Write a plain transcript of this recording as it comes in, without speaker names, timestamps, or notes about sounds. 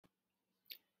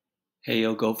Hey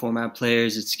yo, Go Format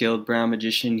players, it's Skilled Brown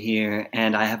Magician here,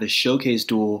 and I have a showcase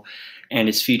duel, and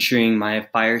it's featuring my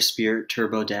Fire Spirit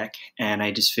Turbo deck, and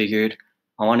I just figured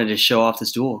I wanted to show off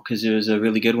this duel because it was a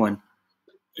really good one.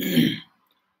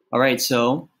 Alright,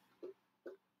 so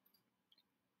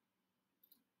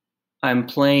I'm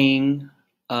playing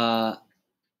the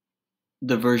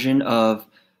version of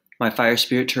my Fire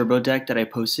Spirit Turbo deck that I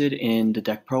posted in the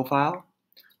deck profile.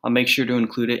 I'll make sure to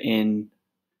include it in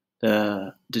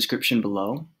the description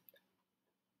below.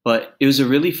 But it was a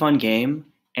really fun game,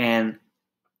 and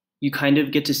you kind of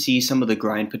get to see some of the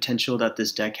grind potential that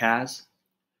this deck has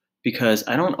because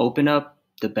I don't open up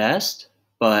the best,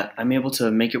 but I'm able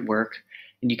to make it work,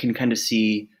 and you can kind of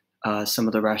see some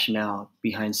of the rationale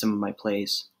behind some of my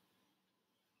plays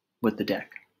with the deck.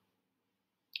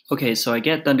 Okay, so I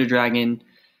get Thunder Dragon,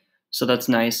 so that's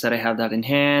nice that I have that in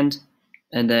hand,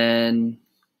 and then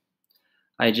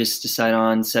I just decide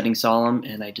on setting Solemn,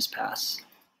 and I just pass.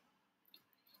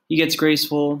 He gets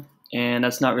Graceful, and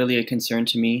that's not really a concern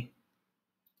to me,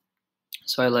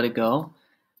 so I let it go.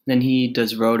 Then he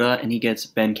does Rhoda, and he gets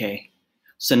Benkei.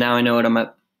 So now I know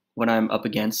what I'm up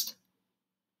against,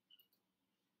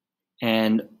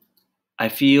 and I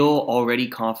feel already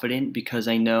confident because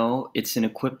I know it's an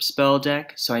equipped spell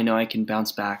deck, so I know I can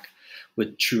bounce back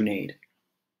with True Nade.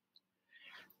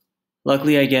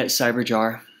 Luckily, I get Cyber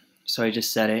Jar, so I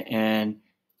just set it, and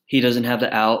he doesn't have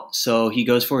the out, so he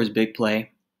goes for his big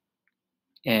play,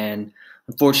 and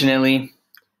unfortunately,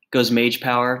 goes Mage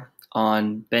Power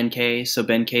on Benkei, so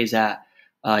Benkei's at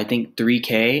I think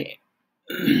 3k,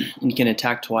 and he can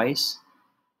attack twice,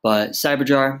 but Cyber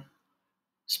Jar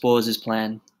spoils his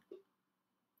plan.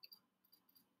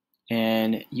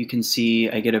 And you can see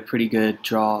I get a pretty good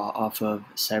draw off of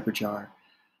Cyber Jar.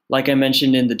 Like I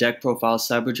mentioned in the deck profile,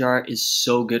 Cyber Jar is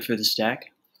so good for this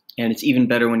deck, and it's even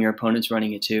better when your opponent's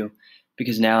running it too,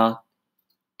 because now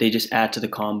they just add to the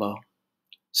combo.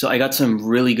 So I got some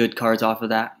really good cards off of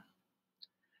that.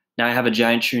 Now I have a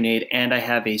Giant True Nade, and I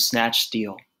have a Snatch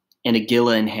Steal and a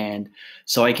Gila in hand,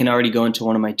 so I can already go into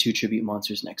one of my 2 tribute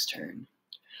monsters next turn.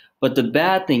 But the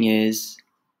bad thing is,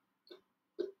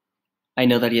 I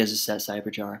know that he has a set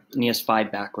Cyber Jar, and he has 5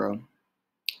 back row.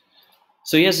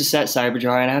 So he has a set Cyber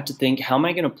Jar, and I have to think, how am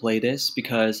I going to play this?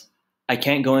 Because I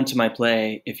can't go into my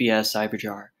play if he has Cyber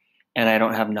Jar, and I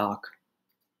don't have Knock.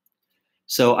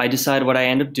 So I decide what I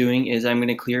end up doing is I'm going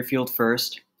to clear field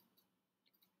first,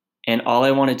 and all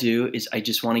I want to do is I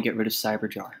just want to get rid of Cyber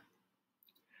Jar.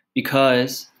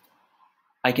 Because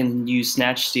I can use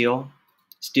Snatch Steal,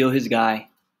 steal his guy,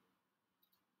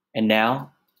 and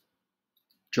now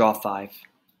draw 5.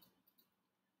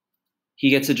 He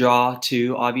gets a draw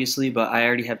too, obviously, but I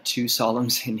already have 2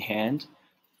 Solemns in hand.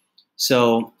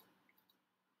 So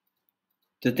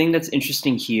the thing that's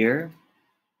interesting here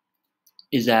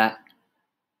is that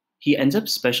he ends up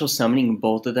special summoning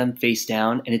both of them face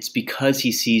down, and it's because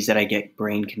he sees that I get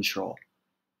Brain Control.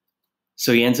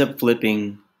 So he ends up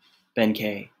flipping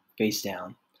Benkei face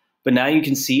down. But now you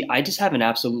can see I just have an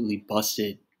absolutely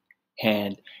busted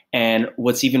hand. And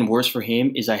what's even worse for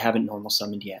him is I haven't normal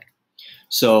summoned yet.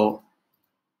 So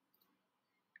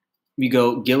we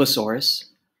go Gilasaurus.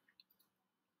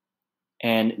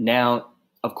 And now,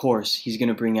 of course, he's going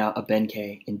to bring out a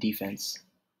Benkei in defense.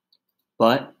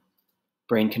 But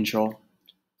Brain Control.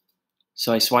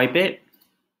 So I swipe it.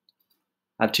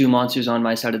 I have 2 monsters on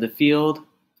my side of the field.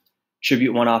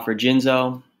 Tribute 1 off for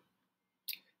Jinzo.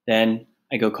 Then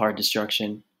I go Card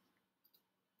Destruction.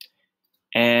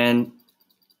 And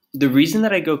the reason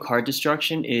that I go Card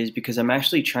Destruction is because I'm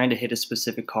actually trying to hit a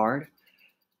specific card.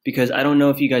 Because I don't know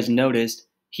if you guys noticed,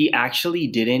 he actually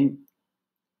didn't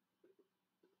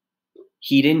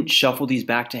shuffle these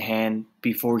back to hand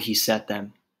before he set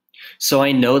them. So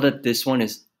I know that this one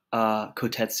is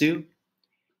Kotetsu,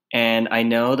 and I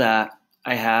know that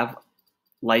I have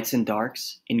Lights and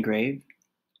Darks engraved.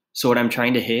 So what I'm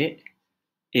trying to hit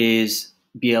is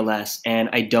BLS, and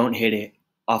I don't hit it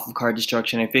off of Card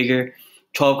Destruction. I figure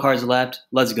 12 cards left,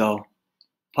 let's go.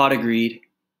 Pot of Greed,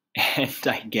 and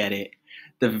I get it.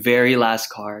 The very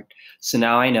last card. So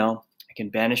now I know I can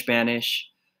banish,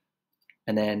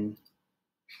 and then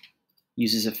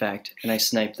use his effect, and I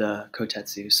snipe the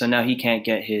Kotetsu. So now he can't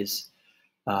get his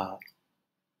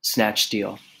Snatch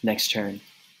Steal next turn.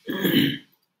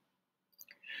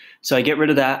 So I get rid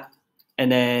of that,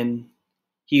 and then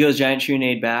he goes Giant True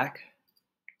Nade back.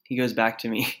 He goes back to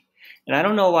me. And I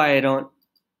don't know why I don't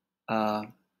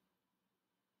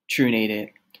True Nade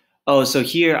it. Oh, so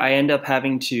here I end up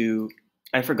having to,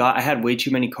 I forgot, I had way too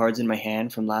many cards in my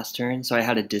hand from last turn, so I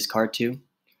had to discard 2.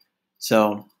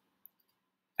 So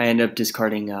I end up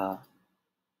discarding a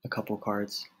couple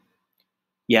cards.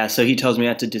 Yeah, so he tells me I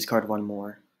have to discard one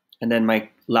more. And then my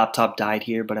laptop died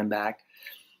here, but I'm back.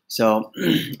 So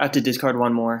I have to discard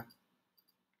one more.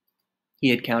 He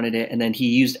had counted it, and then he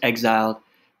used Exiled.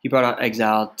 He brought out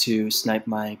Exiled to snipe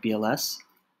my BLS.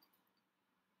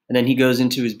 And then he goes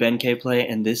into his Benkei play,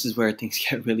 and this is where things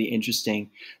get really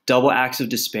interesting. Double Axe of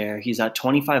Despair. He's at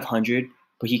 2,500,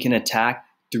 but he can attack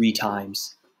 3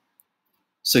 times.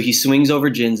 So he swings over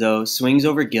Jinzo, swings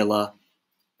over Gila,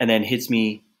 and then hits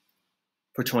me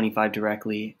for 25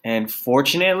 directly. And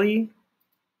fortunately,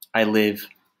 I live.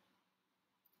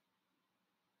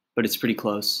 But it's pretty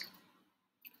close.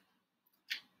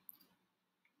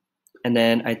 And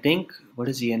then I think, what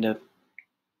does he end up?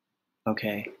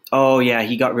 Okay. Oh, yeah,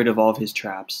 he got rid of all of his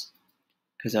traps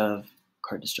because of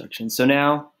card destruction. So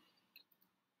now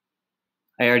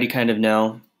I already kind of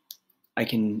know I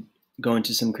can go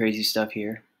into some crazy stuff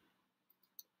here.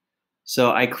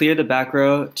 So I clear the back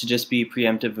row to just be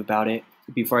preemptive about it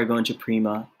before I go into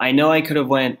Prima. I know I could have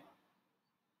went,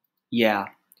 yeah.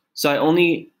 So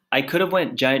I could have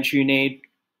went Giant Trunade,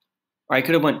 or I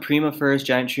could have went Prima first,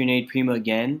 Giant Trunade, Prima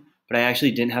again, but I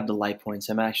actually didn't have the life points.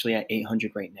 I'm actually at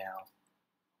 800 right now.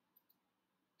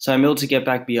 So I'm able to get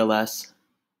back BLS,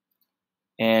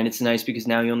 and it's nice because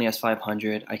now he only has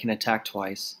 500. I can attack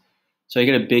twice. So I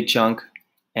get a big chunk,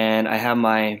 and I have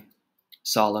my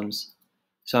Solemns.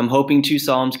 So I'm hoping 2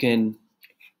 Solemns can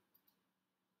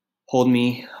hold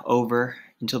me over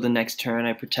until the next turn.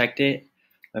 I protect it.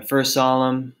 My first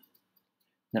Solemn.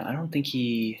 No, I don't think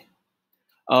he...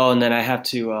 Oh, and then I have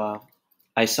to...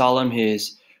 I Solemn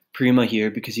his Prima here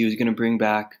because he was going to bring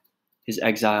back his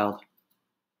Exiled.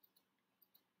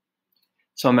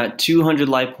 So I'm at 200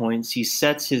 life points. He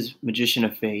sets his Magician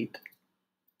of Faith.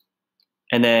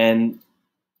 And then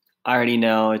I already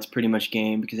know it's pretty much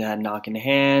game because I had knock in the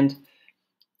hand.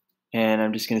 And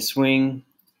I'm just going to swing.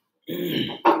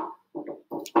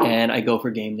 And I go for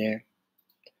game there.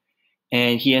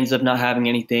 And he ends up not having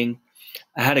anything.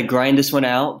 I had to grind this one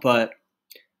out, but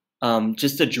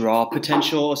just the draw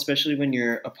potential, especially when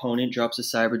your opponent drops a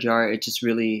Cyber Jar, it just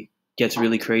really gets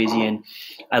really crazy. And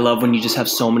I love when you just have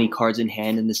so many cards in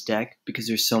hand in this deck because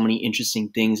there's so many interesting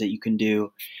things that you can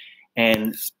do.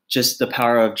 And just the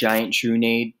power of Giant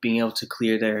Trunade, being able to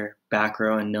clear their back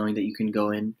row and knowing that you can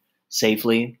go in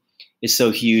safely is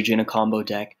so huge in a combo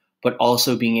deck, but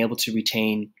also being able to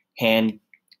retain hand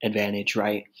advantage,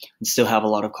 right? And still have a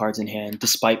lot of cards in hand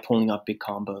despite pulling up big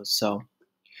combos. So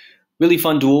really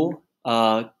fun duel.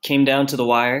 Came down to the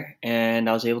wire, and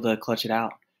I was able to clutch it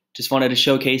out. Just wanted to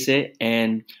showcase it,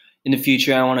 and in the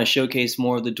future, I want to showcase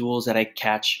more of the duels that I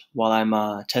catch while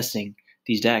I'm testing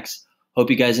these decks. Hope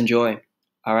you guys enjoy.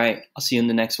 All right, I'll see you in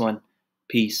the next one.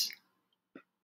 Peace.